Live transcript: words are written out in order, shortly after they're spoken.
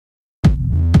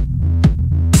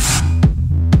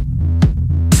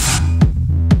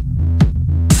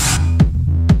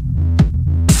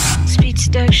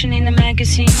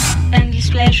magazine,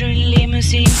 endless pleasure in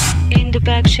limousine. In the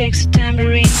back shakes a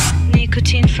tambourine,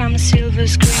 nicotine from a silver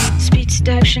screen. Speed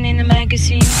seduction in a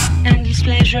magazine, endless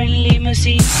pleasure in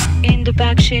limousine. In the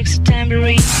back shakes a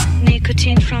tambourine,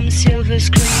 nicotine from a silver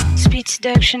screen. Speed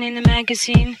seduction in a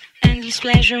magazine, endless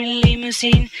pleasure in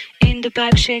limousine. In the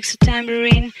back shakes a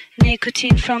tambourine,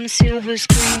 nicotine from a silver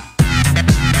screen.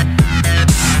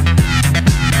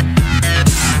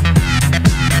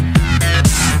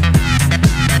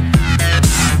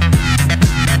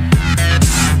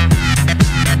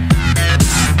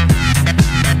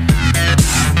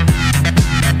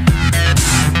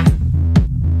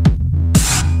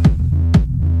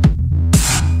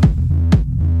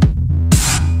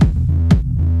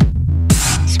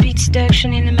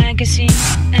 Seduction in a magazine,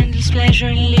 endless pleasure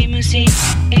in limousine.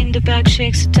 In the back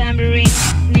shakes a tambourine,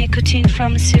 nicotine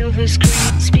from a silver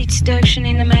screen. Speed seduction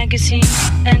in a magazine,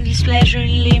 endless pleasure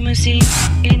in limousine.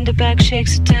 In the back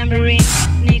shakes a tambourine,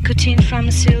 nicotine from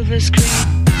a silver screen.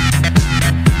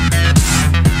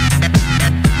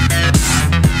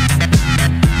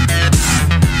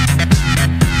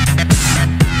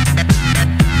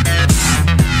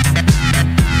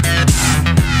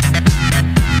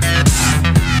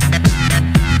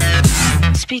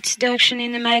 Speed seduction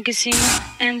in a magazine,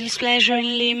 endless pleasure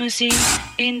in limousine.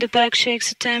 In the back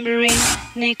shakes a tambourine,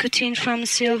 nicotine from a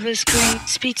silver screen.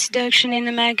 Speed seduction in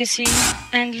a magazine,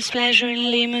 endless pleasure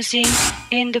in limousine.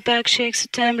 In the back shakes a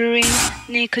tambourine,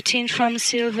 nicotine from a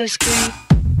silver screen.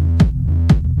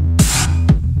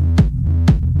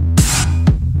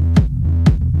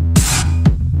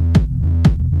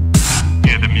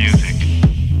 Hear the music,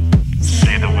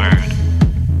 say the word,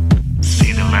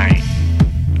 see the light.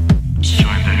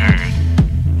 Join the herd.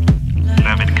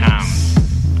 Love it comes,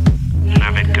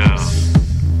 love it goes.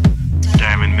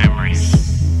 Diamond memories,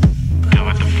 go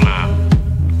with the flow.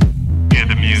 Hear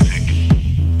the music,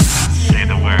 say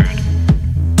the word,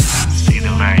 see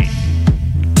the light.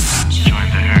 Join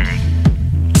the herd.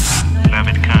 Love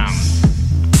it comes,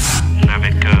 love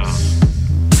it goes.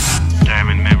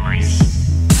 Diamond memories,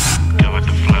 go with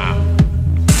the flow.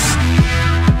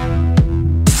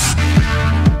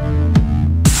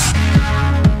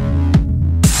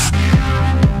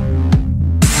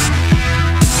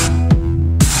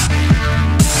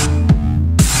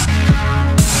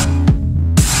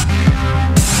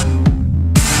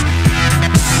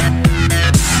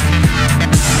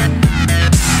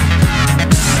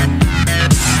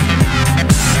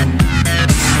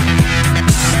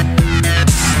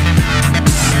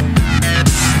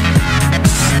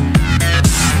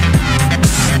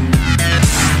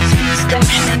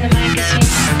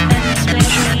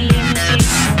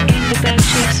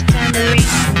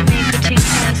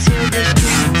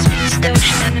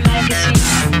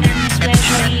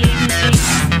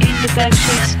 Back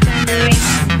shakes a tambourine,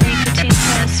 nicotine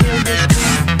from a silver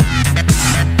screen.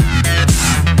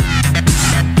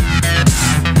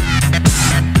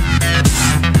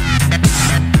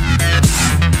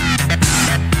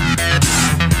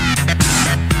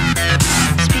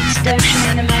 Speed seduction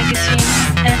in a magazine,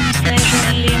 endless pleasure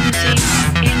in limousine.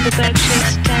 In the back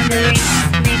shakes a tambourine,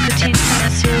 nicotine from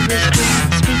a silver screen.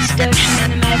 Speed seduction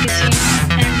in a magazine,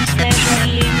 endless pleasure in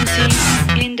limousine.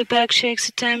 In the back shakes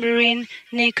a tambourine,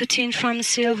 nicotine from a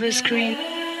silver screen.